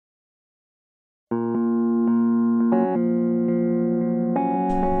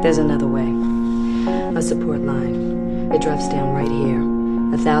There's another way. A support line. It drops down right here,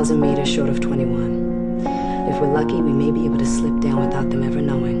 1,000 meters short of 21. If we're lucky, we may be able to slip down without them ever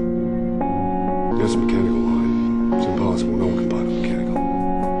knowing. There's a mechanical line. It's impossible. No one can pilot mechanical.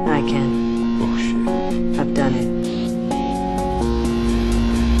 I can. Oh, shit. I've done it.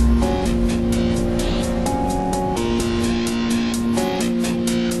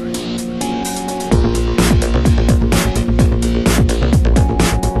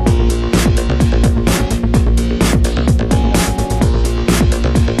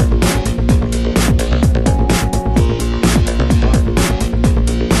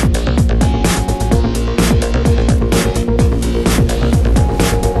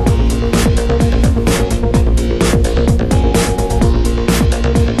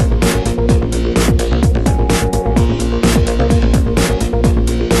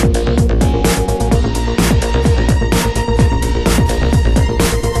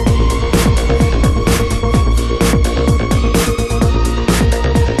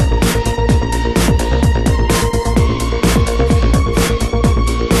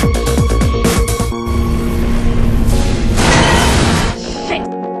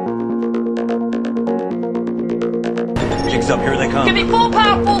 Up, here they come. Give me full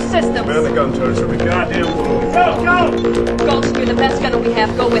power, full system. Man the gun turrets every goddamn move. Go, go! Ghost, you're the best gunner we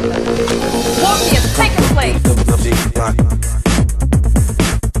have. Go with us. Morpheus, take his place.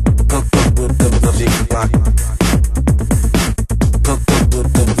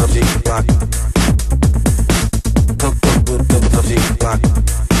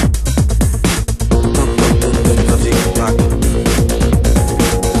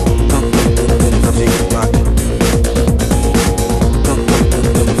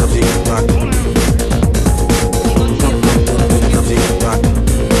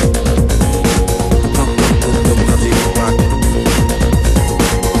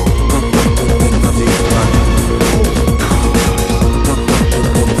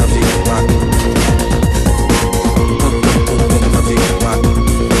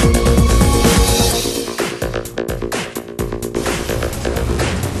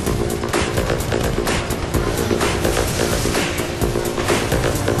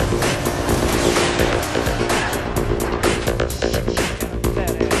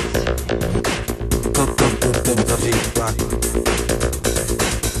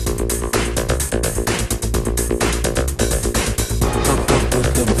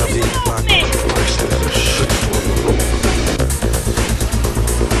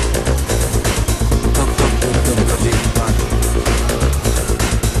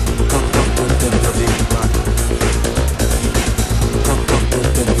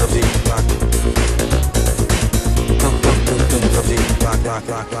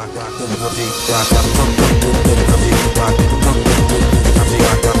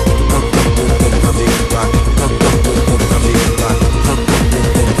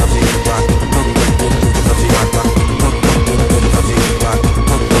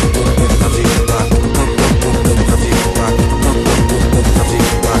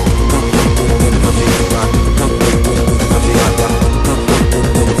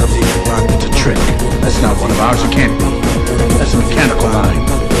 Ours, it can't be. That's a mechanical line.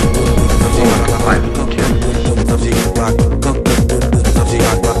 Oh, like a pilot, kid.